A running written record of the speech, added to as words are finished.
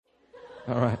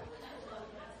All right.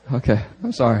 Okay.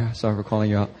 I'm sorry. Sorry for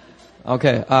calling you out.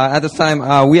 Okay. At this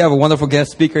time, we have a wonderful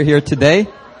guest speaker here today.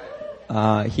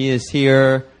 He is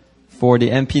here for the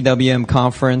MPWM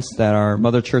conference that our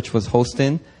mother church was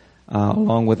hosting,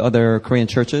 along with other Korean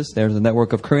churches. There's a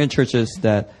network of Korean churches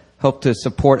that help to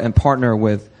support and partner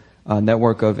with a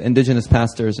network of indigenous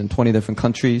pastors in 20 different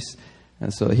countries.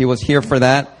 And so he was here for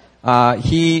that.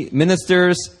 He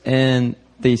ministers in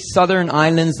the southern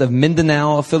islands of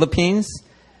Mindanao, Philippines.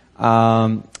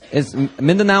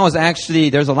 Mindanao is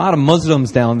actually, there's a lot of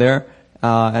Muslims down there,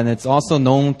 and it's also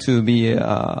known to be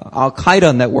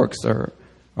Al-Qaeda networks are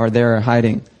there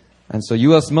hiding. And so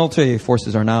U.S. military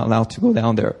forces are not allowed to go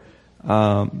down there.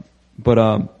 On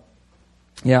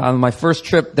my first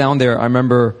trip down there, I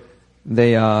remember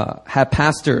they had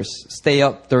pastors stay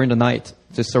up during the night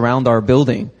to surround our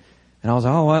building. And I was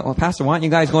like, well, Pastor, why aren't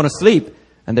you guys going to sleep?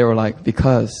 And they were like,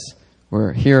 because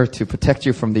we're here to protect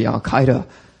you from the Al-Qaeda.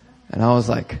 And I was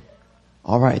like,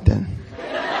 all right then.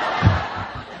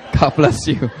 God bless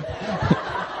you.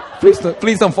 Please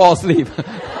don't fall asleep.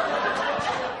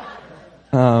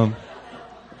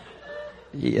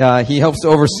 He helps to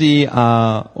oversee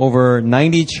over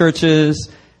 90 churches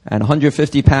and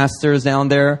 150 pastors down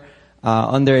there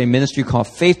under a ministry called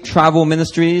Faith Travel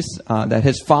Ministries that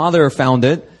his father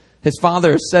founded. His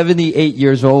father is 78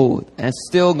 years old and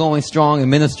still going strong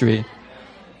in ministry.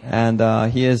 And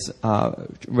he is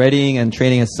readying and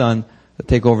training his son to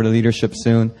take over the leadership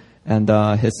soon. And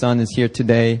his son is here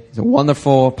today. He's a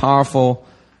wonderful, powerful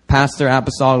pastor,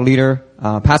 apostolic leader,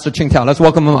 Pastor Ching Tao. Let's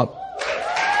welcome him up.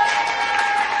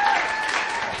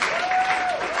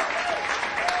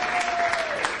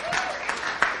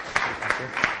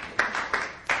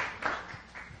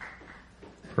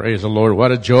 Praise the Lord.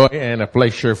 What a joy and a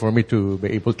pleasure for me to be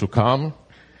able to come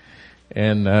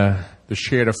and to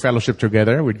share the fellowship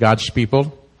together with God's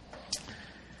people.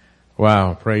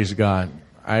 Wow, praise God.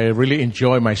 I really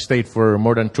enjoy my stay for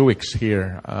more than 2 weeks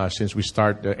here since we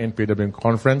start the NPWM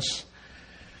conference.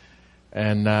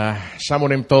 And some of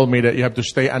them told me that you have to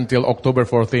stay until October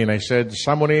 14. I said,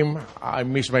 some of them, I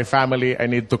miss my family. I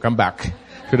need to come back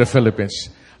to the Philippines.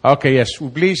 Okay, yes,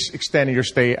 please extend your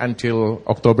stay until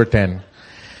October 10.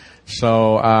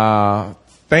 So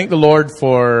thank the Lord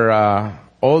for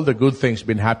all the good things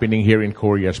been happening here in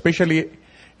Korea, especially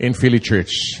in Philly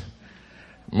Church.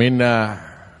 I mean,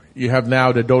 you have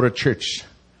now the daughter church.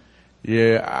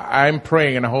 Yeah, I'm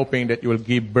praying and hoping that you will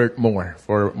give birth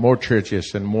for more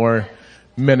churches and more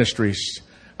ministries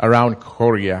around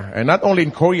Korea. And not only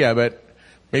in Korea, but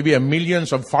maybe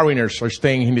millions of foreigners are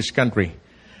staying in this country.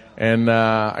 And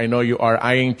I know you are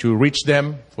eyeing to reach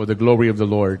them for the glory of the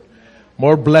Lord.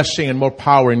 More blessing and more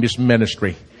power in this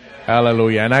ministry.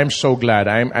 Hallelujah. And I'm so glad.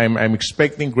 I'm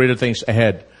expecting greater things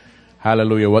ahead.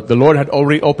 Hallelujah. What the Lord had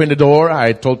already opened the door.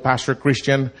 I told Pastor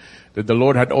Christian that the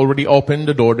Lord had already opened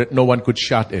the door that no one could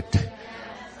shut it.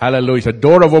 Hallelujah. It's a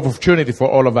door of opportunity for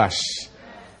all of us.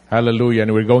 Hallelujah.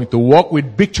 And we're going to walk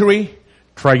with victory,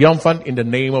 triumphant in the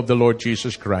name of the Lord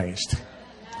Jesus Christ.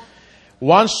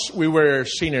 Once we were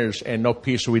sinners and no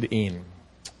peace within.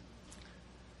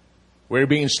 We're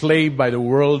being enslaved by the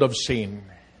world of sin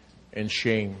and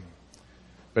shame.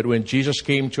 But when Jesus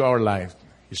came to our life,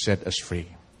 He set us free.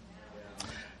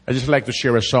 I'd just like to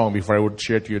share a song before I would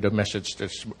share to you the message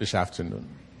this afternoon.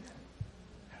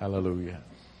 Hallelujah.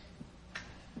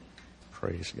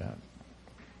 Praise God.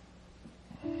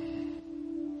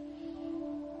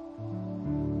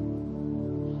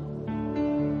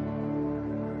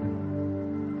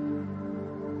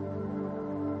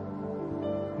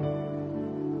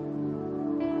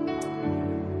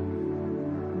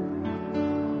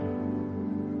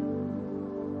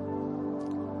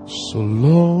 So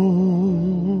long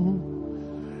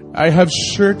I have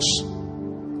searched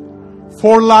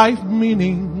for life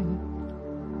meaning,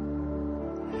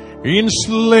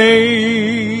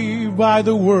 enslaved by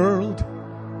the world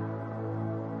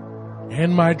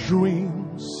and my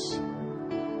dreams,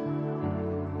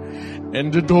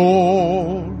 and the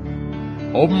door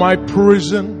of my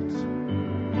prison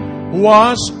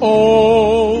was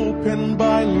opened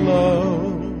by love.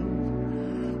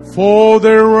 For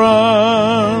their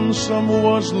ransom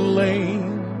was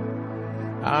slain,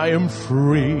 I am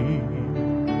free.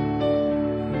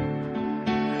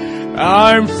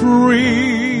 I'm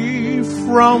free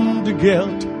from the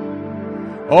guilt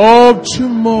of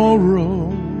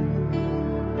tomorrow.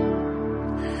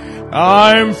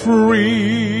 I'm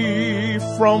free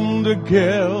from the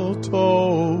guilt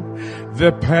of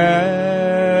the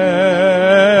past.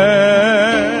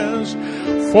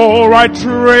 For I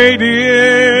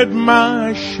traded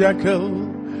my shekel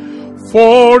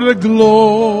for the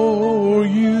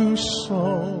glorious song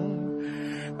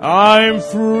I'm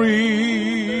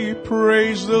free,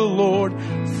 praise the Lord,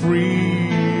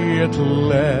 free at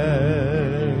last.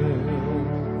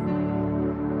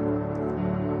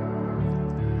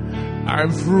 I'm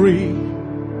free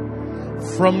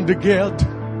from the guilt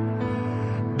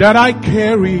that I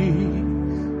carry,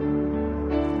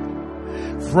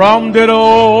 from that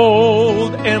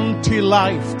old empty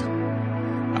life.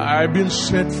 I've been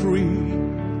set free.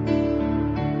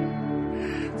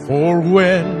 For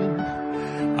when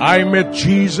I met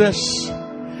Jesus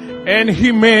and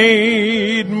He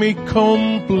made me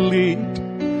complete,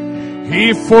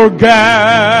 He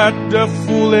forgot the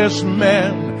foolish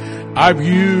man I've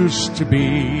used to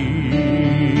be.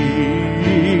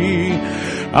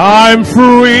 I'm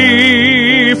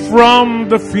free from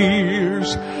the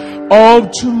fears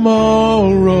of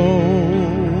tomorrow.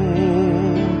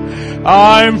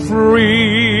 I'm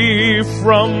free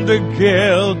from the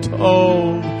guilt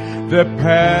of the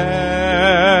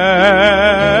past.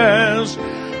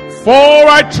 For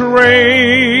I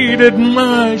traded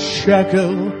my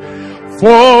shackle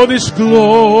for this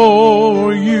glorious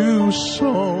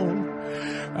song.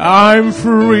 I'm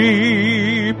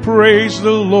free, praise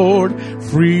the Lord,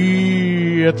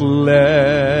 free at last.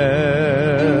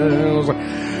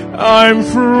 I'm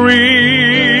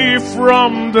free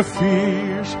from the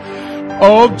fears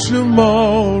of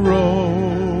tomorrow.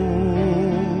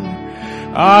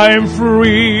 I'm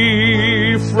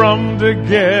free from the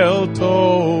guilt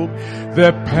of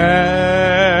the past.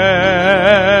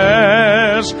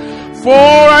 For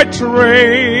I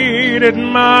traded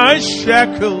my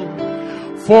shackle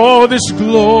for this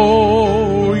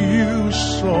glorious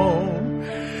song.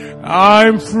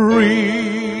 I'm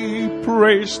free,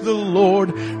 praise the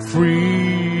Lord,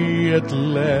 free at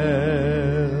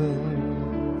last.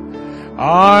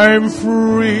 I'm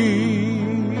free.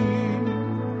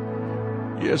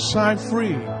 Yes, I'm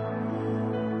free.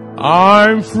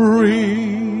 I'm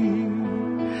free.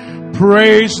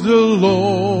 Praise the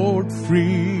Lord,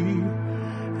 free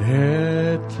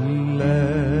at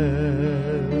last.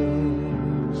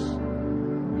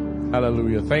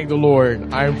 Hallelujah. Thank the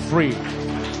Lord. I'm free.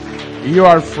 You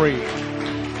are free.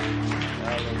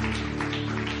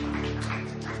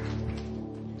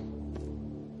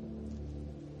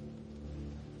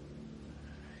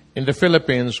 In the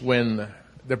Philippines, when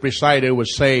the presider would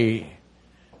say,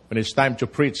 when it's time to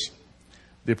preach,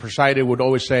 the presider would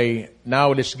always say,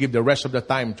 now let's give the rest of the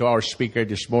time to our speaker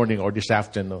this morning or this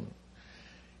afternoon.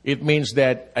 It means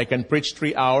that I can preach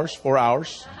 3 hours, 4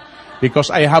 hours,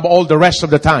 because I have all the rest of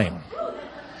the time.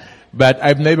 But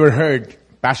I've never heard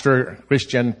Pastor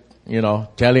Christian,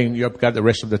 telling you've got the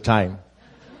rest of the time.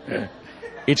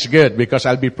 It's good because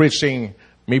I'll be preaching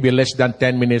maybe less than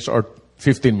 10 minutes or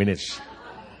 15 minutes.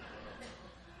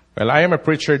 Well, I am a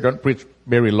preacher, don't preach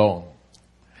very long.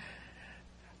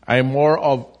 I am more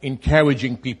of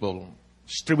encouraging people,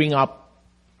 stirring up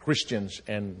Christians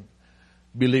and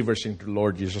believers into the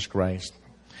Lord Jesus Christ.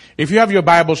 If you have your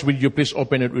Bibles with you, please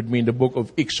open it with me in the book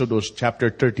of Exodus chapter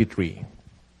 33.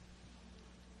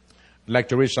 I'd like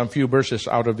to read some few verses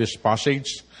out of this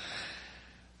passage.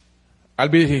 I'll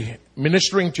be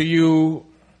ministering to you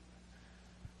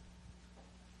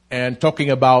and talking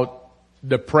about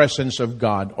the presence of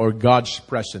God or God's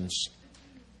presence.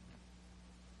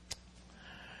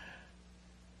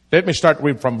 Let me start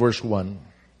with from verse 1.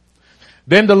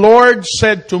 Then the Lord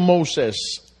said to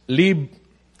Moses, leave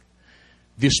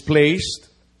this place,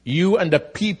 you and the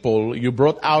people you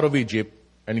brought out of Egypt,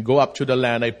 and go up to the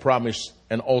land I promised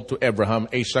and oath to Abraham,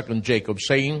 Isaac, and Jacob,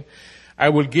 saying, I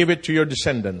will give it to your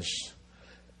descendants.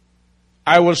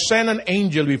 I will send an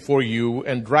angel before you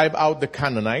and drive out the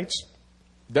Canaanites,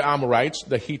 the Amorites,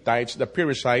 the Hittites, the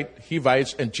Perizzites,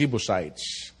 Hivites, and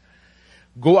Jebusites.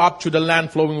 Go up to the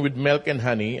land flowing with milk and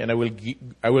honey, and I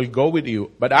will go with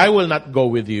you. But I will not go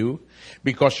with you,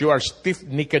 because you are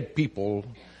stiff-necked people,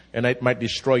 and I might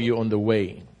destroy you on the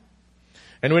way.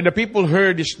 And when the people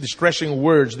heard these distressing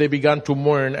words, they began to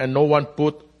mourn, and no one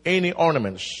put any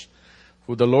ornaments.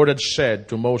 For the Lord had said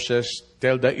to Moses,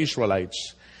 tell the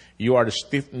Israelites, you are the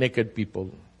stiff-necked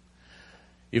people.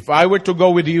 If I were to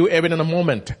go with you even in a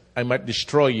moment, I might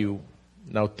destroy you.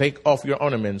 Now take off your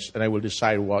ornaments, and I will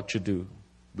decide what to do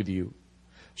with you.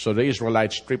 So the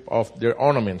Israelites stripped off their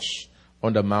ornaments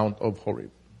on the Mount of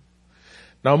Horeb.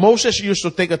 Now Moses used to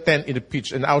take a tent in the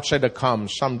pitch and outside the camp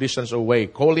some distance away,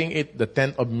 calling it the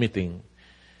tent of meeting.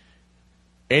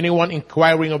 Anyone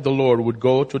inquiring of the Lord would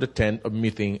go to the tent of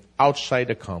meeting outside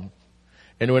the camp.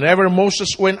 And whenever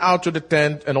Moses went out to the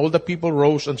tent, and all the people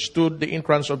rose and stood the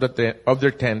entrance of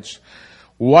their tents,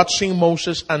 watching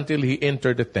Moses until he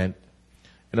entered the tent.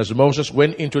 And as Moses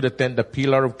went into the tent, the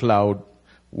pillar of cloud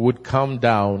would come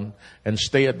down and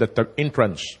stay at the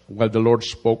entrance while the Lord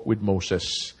spoke with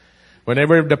Moses.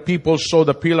 Whenever the people saw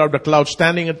the pillar of the cloud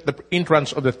standing at the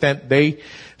entrance of the tent, they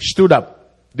stood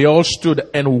up. They all stood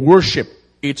and worshiped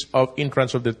each of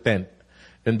entrance of the tent.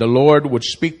 And the Lord would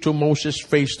speak to Moses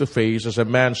face to face as a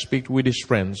man speaks with his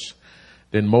friends.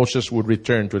 Then Moses would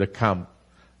return to the camp.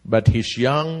 But his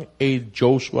young age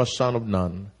Joshua, son of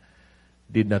Nun,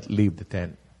 did not leave the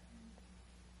tent.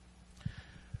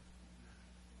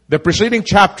 The preceding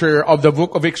chapter of the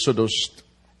book of Exodus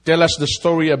tells us the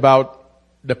story about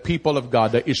the people of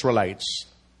God, the Israelites.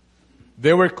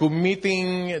 They were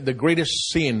committing the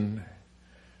greatest sin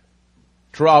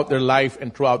throughout their life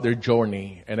and throughout their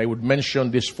journey. And I would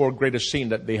mention these 4 greatest sins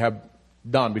that they have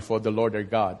done before the Lord their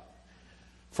God.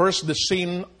 First, the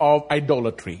sin of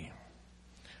idolatry,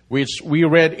 which we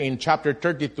read in chapter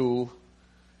 32.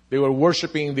 They were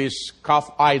worshiping these calf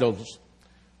idols,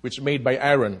 which made by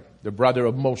Aaron, the brother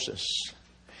of Moses.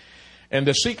 And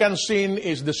the second sin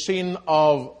is the sin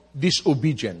of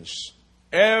disobedience.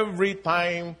 Every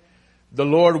time the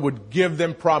Lord would give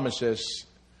them promises,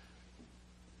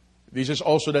 this is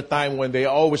also the time when they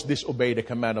always disobey the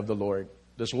command of the Lord.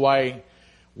 That's why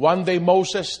one day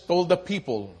Moses told the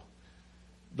people,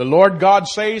 the Lord God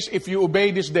says, if you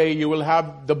obey this day, you will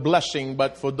have the blessing,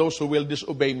 but for those who will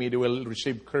disobey me, they will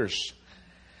receive curse.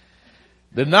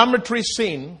 The number 3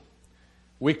 sin,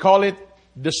 we call it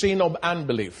the sin of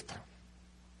unbelief.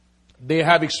 They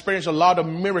have experienced a lot of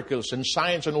miracles and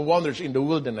signs and wonders in the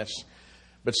wilderness,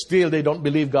 but still they don't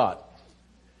believe God.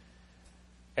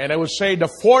 And I would say the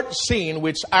 4th sin,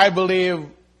 which I believe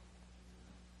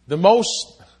the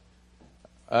most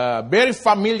very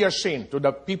familiar sin to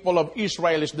the people of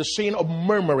Israel, is the sin of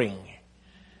murmuring.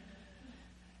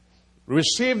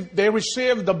 They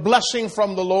received the blessing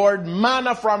from the Lord,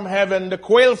 manna from heaven, the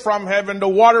quail from heaven, the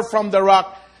water from the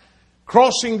rock,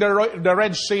 crossing the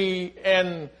Red Sea,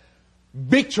 and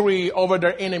victory over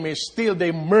their enemies. Still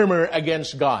they murmur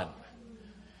against God.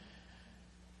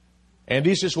 And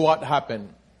this is what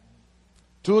happened.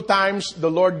 2 times the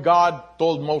Lord God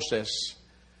told Moses,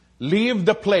 leave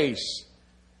the place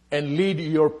and lead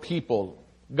your people.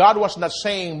 God was not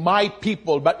saying my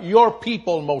people, but your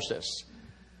people, Moses.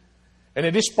 And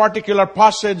in this particular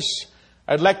passage,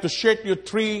 I'd like to share with you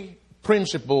 3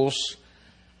 principles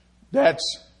that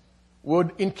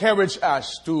would encourage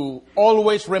us to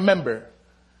always remember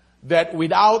that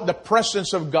without the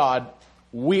presence of God,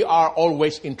 we are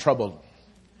always in trouble.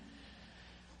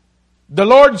 The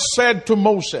Lord said to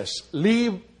Moses,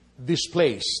 leave this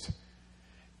place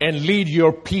and lead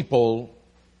your people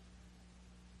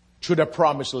to the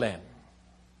promised land.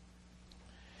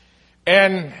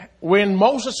 And when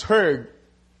Moses heard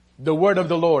the word of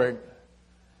the Lord,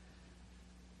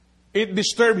 it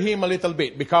disturbed him a little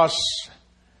bit, because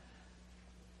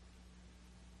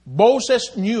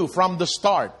Moses knew from the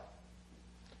start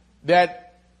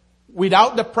that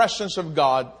without the presence of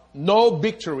God, no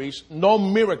victories, no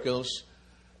miracles,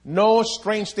 no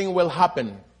strange thing will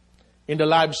happen in the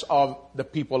lives of the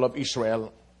people of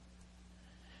Israel.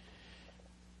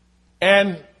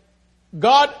 And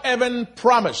God even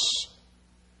promised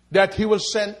that He will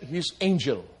send His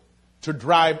angel to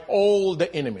drive all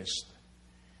the enemies.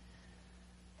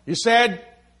 He said,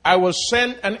 I will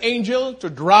send an angel to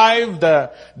drive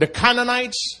the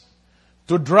Canaanites,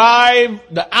 to drive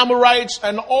the Amorites,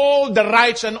 and all the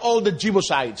Rites, and all the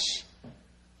Jebusites,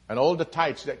 and all the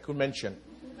tithes that could mention.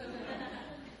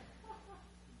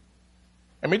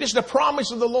 I mean, this is the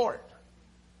promise of the Lord.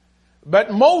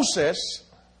 But Moses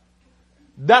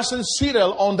doesn't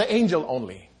settle on the angel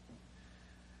only.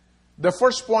 The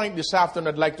first point this afternoon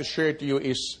I'd like to share to you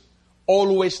is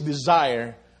always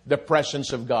desire the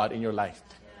presence of God in your life.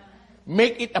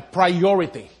 Make it a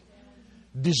priority.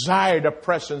 Desire the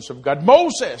presence of God.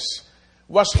 Moses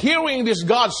was hearing this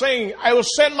God saying, I will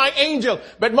send my angel.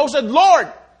 But Moses said,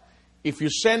 Lord, if you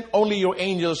send only your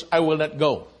angels, I will not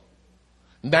go.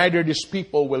 Neither these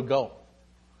people will go,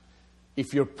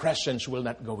 if your presence will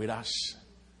not go with us.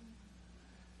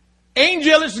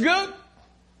 Angel is good.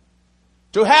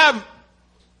 To have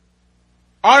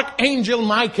Archangel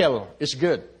Michael is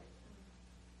good.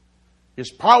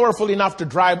 He's powerful enough to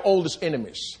drive all these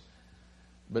enemies.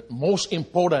 But most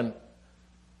important,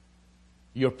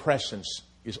 your presence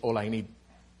is all I need.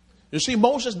 You see,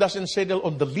 Moses doesn't settle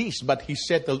on the least, but he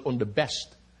settled on the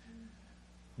best.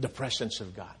 The presence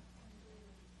of God.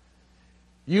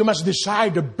 You must desire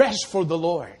the best for the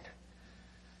Lord.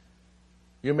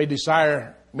 You may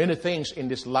desire many things in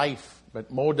this life,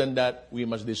 but more than that, we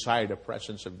must desire the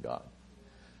presence of God.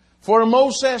 For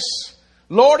Moses,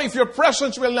 Lord, if your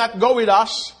presence will not go with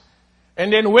us,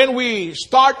 And then when we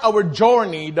start our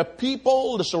journey, the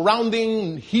people, the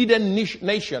surrounding heathen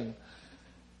nation,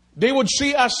 they would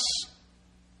see us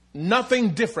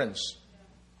nothing different.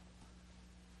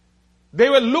 They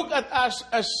will look at us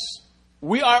as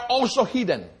we are also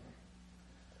hidden.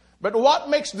 But what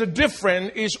makes the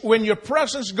difference is when your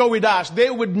presence go with us, they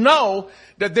would know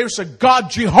that there's a God,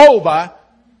 Jehovah,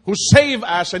 who save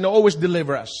us and always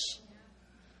deliver us.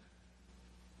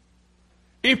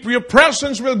 If your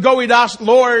presence will go with us,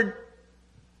 Lord,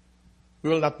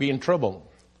 we will not be in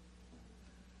trouble.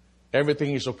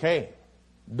 Everything is okay.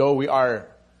 Though we are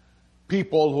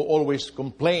people who always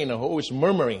complain, who always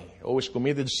murmuring, always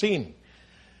committed sin.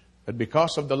 But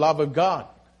because of the love of God,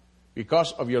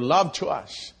 because of your love to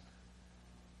us,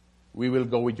 we will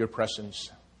go with your presence.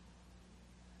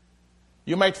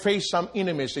 You might face some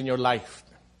enemies in your life.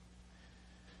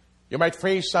 You might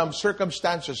face some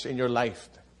circumstances in your life.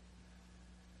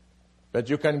 But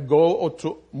you can go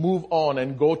to move on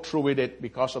and go through with it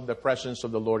because of the presence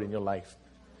of the Lord in your life.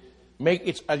 Make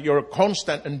it your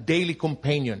constant and daily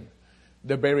companion,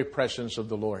 the very presence of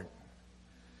the Lord.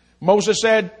 Moses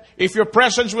said, if your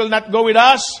presence will not go with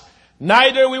us,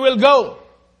 neither we will go.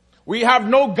 We have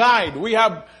no guide. We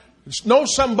have no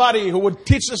somebody who would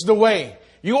teach us the way.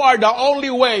 You are the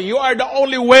only way. You are the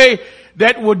only way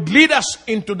that would lead us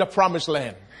into the promised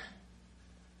land.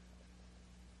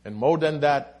 And more than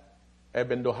that,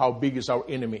 even though how big is our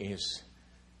enemy is,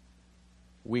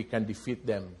 we can defeat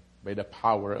them by the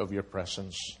power of your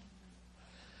presence.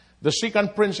 The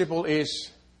second principle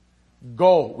is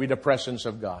go with the presence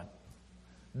of God.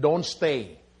 Don't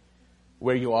stay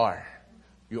where you are.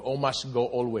 You must go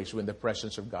always when the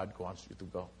presence of God wants you to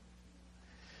go.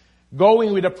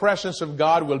 Going with the presence of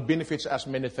God will benefit us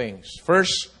many things.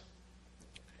 First,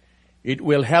 it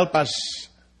will help us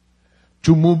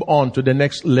to move on to the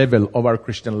next level of our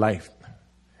Christian life.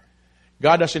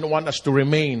 God doesn't want us to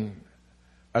remain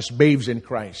as babes in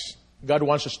Christ. God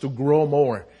wants us to grow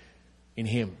more in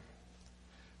Him.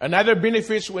 Another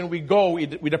benefit when we go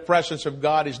with the presence of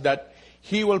God is that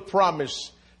He will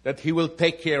promise that He will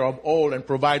take care of all and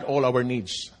provide all our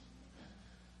needs.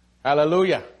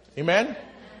 Hallelujah. Amen?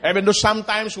 Even though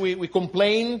sometimes we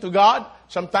complain to God,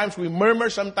 sometimes we murmur,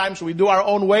 sometimes we do our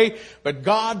own way, but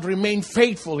God remains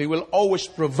faithful. He will always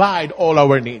provide all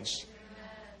our needs.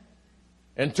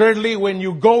 And thirdly, when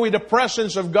you go with the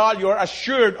presence of God, you are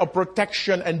assured of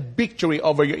protection and victory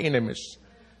over your enemies.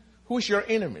 Who's your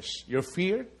enemies? Your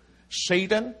fear?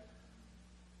 Satan?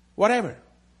 Whatever.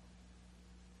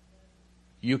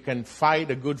 You can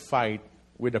fight a good fight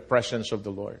with the presence of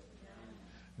the Lord.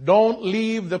 Don't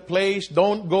leave the place.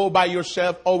 Don't go by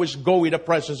yourself. Always go with the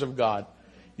presence of God.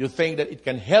 You think that it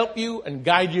can help you and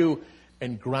guide you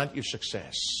and grant you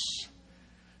success.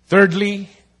 Thirdly,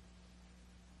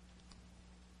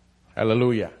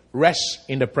 hallelujah, rest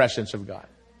in the presence of God.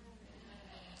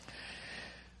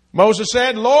 Moses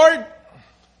said, Lord,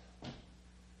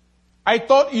 I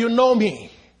thought you know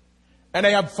me, and I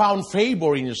have found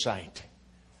favor in your sight.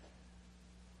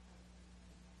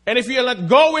 And if you will not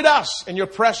go with us, and your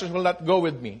presence will not go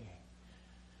with me,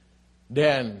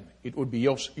 then it would be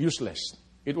useless.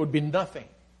 It would be nothing.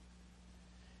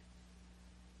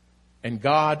 And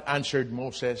God answered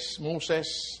Moses,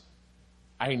 Moses,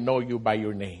 I know you by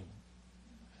your name.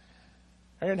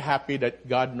 Aren't you happy that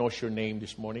God knows your name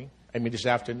this morning? This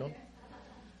afternoon?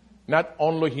 Not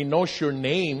only He knows your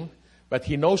name, but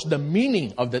He knows the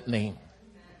meaning of that name.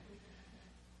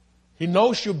 He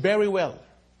knows you very well.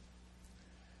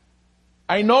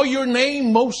 I know your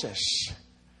name, Moses,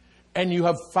 and you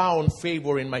have found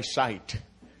favor in my sight.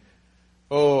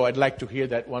 Oh, I'd like to hear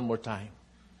that one more time.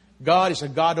 God is a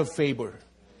God of favor,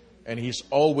 and He's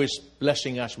always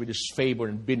blessing us with His favor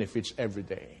and benefits every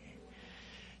day.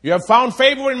 You have found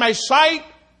favor in my sight,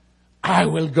 I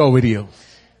will go with you.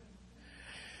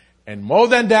 And more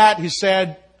than that, He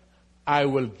said, I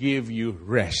will give you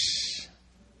rest.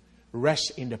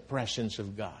 Rest in the presence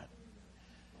of God.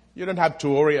 You don't have to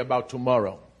worry about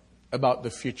tomorrow, about the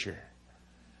future,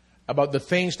 about the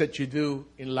things that you do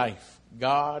in life.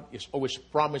 God is always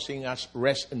promising us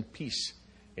rest and peace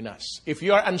in us. If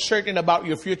you are uncertain about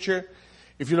your future,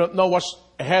 if you don't know what's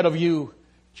ahead of you,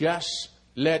 just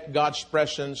let God's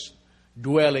presence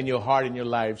dwell in your heart and your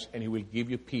lives, and He will give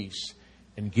you peace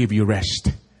and give you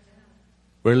rest.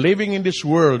 We're living in this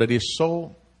world that is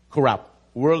so corrupt,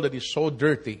 world that is so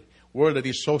dirty, world that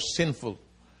is so sinful.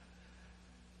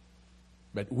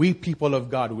 But we people of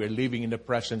God, we're living in the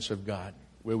presence of God,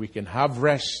 where we can have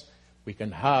rest, we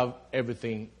can have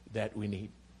everything that we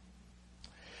need.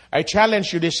 I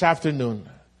challenge you this afternoon,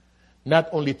 not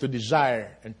only to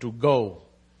desire and to go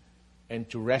and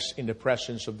to rest in the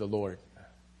presence of the Lord,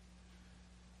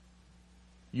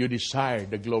 you desire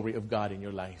the glory of God in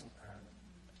your life.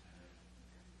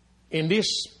 In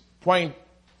this point,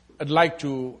 I'd like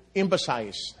to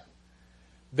emphasize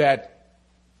that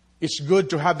it's good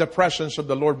to have the presence of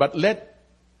the Lord, but let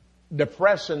the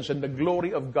presence and the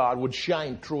glory of God would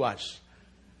shine through us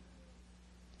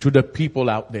to the people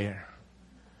out there.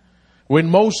 When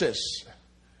Moses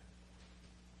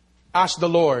asked the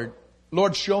Lord,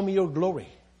 Lord, show me your glory.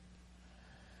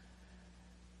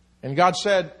 And God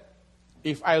said,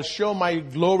 if I'll show my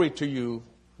glory to you,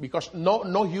 because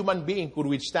no human being could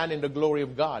withstand in the glory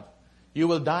of God. You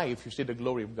will die if you see the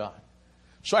glory of God.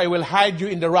 So I will hide you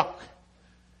in the rock.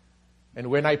 And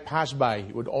when I pass by,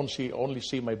 you would only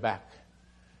see my back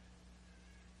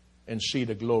and see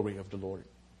the glory of the Lord.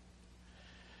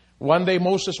 One day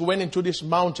Moses went into this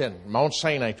mountain, Mount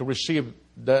Sinai, to receive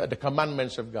the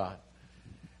commandments of God.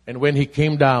 And when he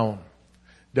came down,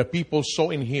 the people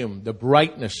saw in him the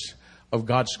brightness of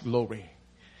God's glory.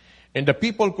 And the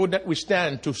people could not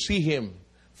withstand to see him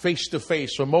face to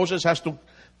face. So Moses has to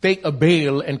take a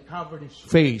veil and cover his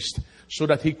face so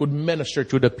that he could minister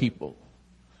to the people.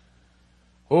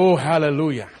 Oh,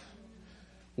 hallelujah.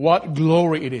 What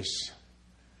glory it is.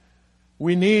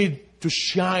 We need to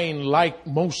shine like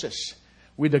Moses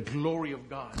with the glory of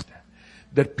God.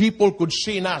 That people could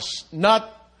see in us,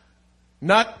 not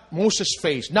Moses'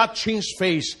 face, not Chin's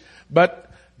face, but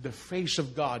the face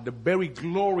of God, the very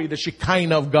glory, the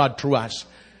Shekinah of God through us.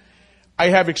 I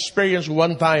have experienced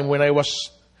one time when I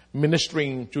was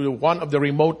ministering to one of the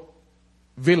remote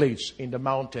villages in the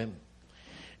mountain.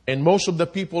 And most of the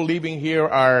people living here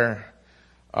are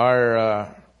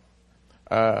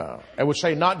I would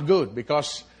say not good,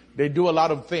 because they do a lot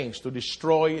of things to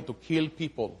destroy, to kill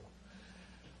people.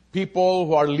 People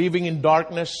who are living in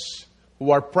darkness, who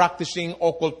are practicing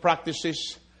occult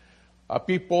practices,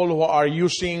 people who are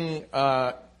using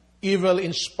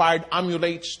evil-inspired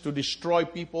amulets to destroy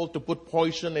people, to put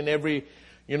poison in every,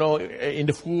 in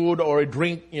the food or a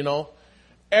drink,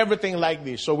 everything like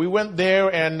this. So we went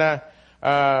there and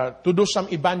to do some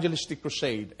evangelistic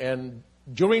crusade. And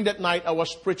during that night, I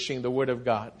was preaching the Word of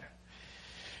God.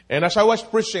 And as I was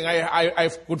preaching, I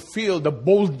could feel the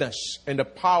boldness and the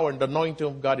power and the anointing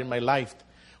of God in my life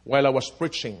while I was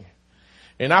preaching.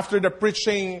 And after the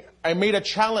preaching, I made a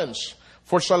challenge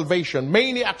for salvation.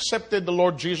 Many accepted the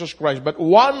Lord Jesus Christ, but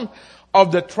one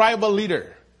of the tribal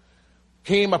leader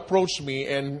approached me,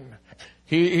 and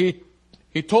he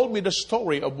told me the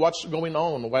story of what's going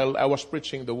on while I was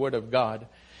preaching the Word of God.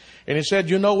 And he said,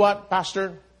 you know what,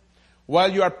 Pastor?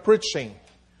 While you are preaching,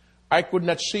 I could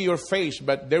not see your face,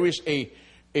 but there is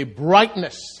a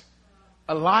brightness,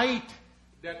 a light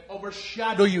that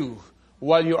overshadow you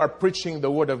while you are preaching the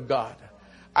Word of God.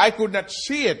 I could not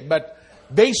see it, but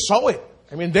they saw it.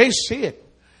 They see it.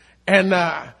 And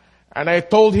I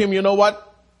told him, you know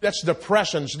what? That's the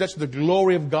presence. That's the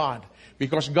glory of God.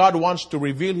 Because God wants to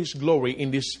reveal His glory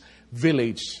in this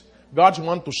village. God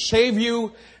wants to save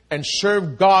you and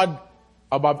serve God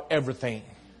above everything.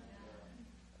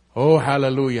 Oh,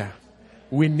 hallelujah.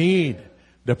 We need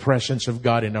the presence of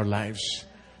God in our lives.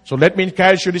 So let me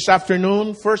encourage you this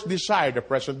afternoon. First, desire the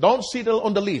presence. Don't settle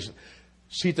on the least.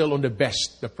 Settle on the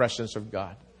best, the presence of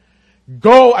God.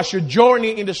 Go as you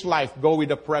journey in this life. Go with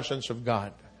the presence of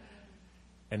God.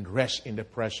 And rest in the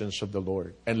presence of the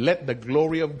Lord. And let the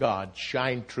glory of God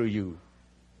shine through you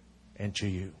and to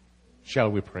you. Shall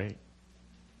we pray?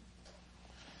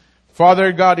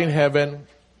 Father God in heaven,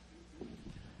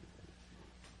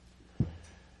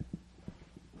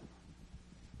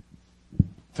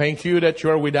 thank you that you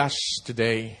are with us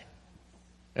today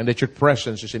and that your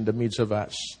presence is in the midst of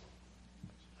us.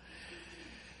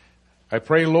 I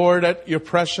pray, Lord, that your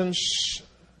presence,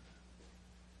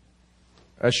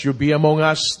 as you be among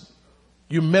us,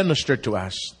 you minister to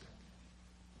us.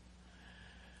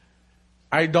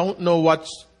 I don't know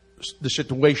what's the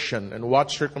situation and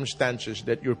what circumstances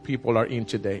that your people are in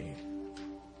today.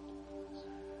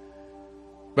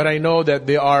 But I know that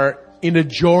they are in a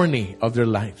journey of their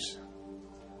lives.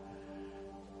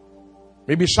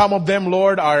 Maybe some of them,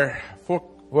 Lord,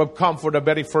 who have come for the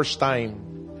very first time.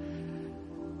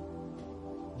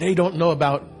 They don't know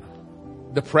about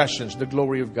the presence, the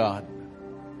glory of God.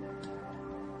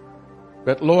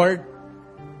 But Lord,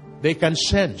 they can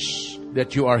sense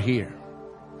that you are here.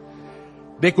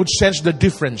 They could sense the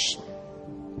difference.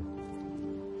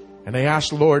 And I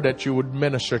ask, Lord, that you would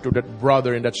minister to that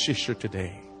brother and that sister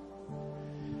today.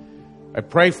 I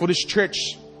pray for this church,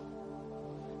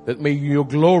 that may your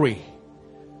glory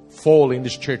fall in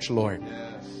this church, Lord.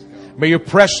 May your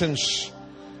presence,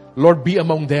 Lord, be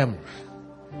among them.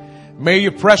 May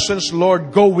your presence,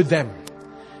 Lord, go with them.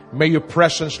 May your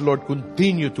presence, Lord,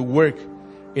 continue to work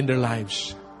in their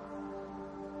lives.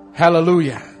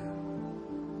 Hallelujah.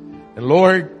 And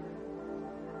Lord,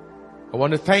 I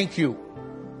want to thank you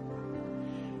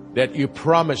that you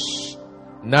promise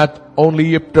not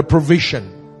only the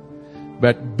provision,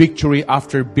 but victory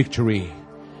after victory,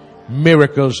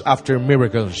 miracles after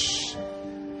miracles.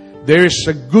 There is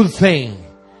a good thing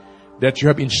that you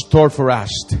have in store for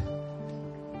us.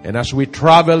 And as we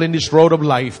travel in this road of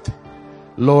life,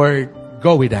 Lord,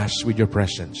 go with us with your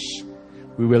presence.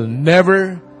 We will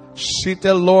never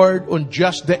settle, Lord, on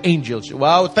just the angels.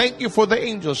 Wow, thank you for the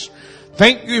angels.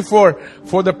 Thank you for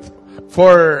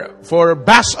a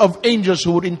bus of angels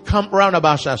who would encamp round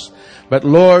about us. But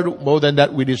Lord, more than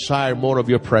that, we desire more of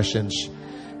your presence,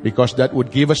 because that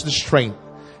would give us the strength,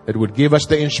 that would give us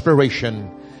the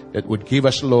inspiration, that would give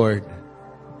us, Lord,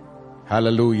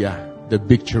 hallelujah, the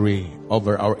victory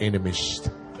over our enemies.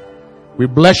 We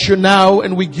bless you now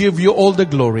and we give you all the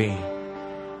glory.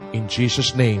 In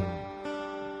Jesus' name,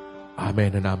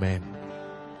 amen and amen.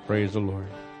 Praise the Lord.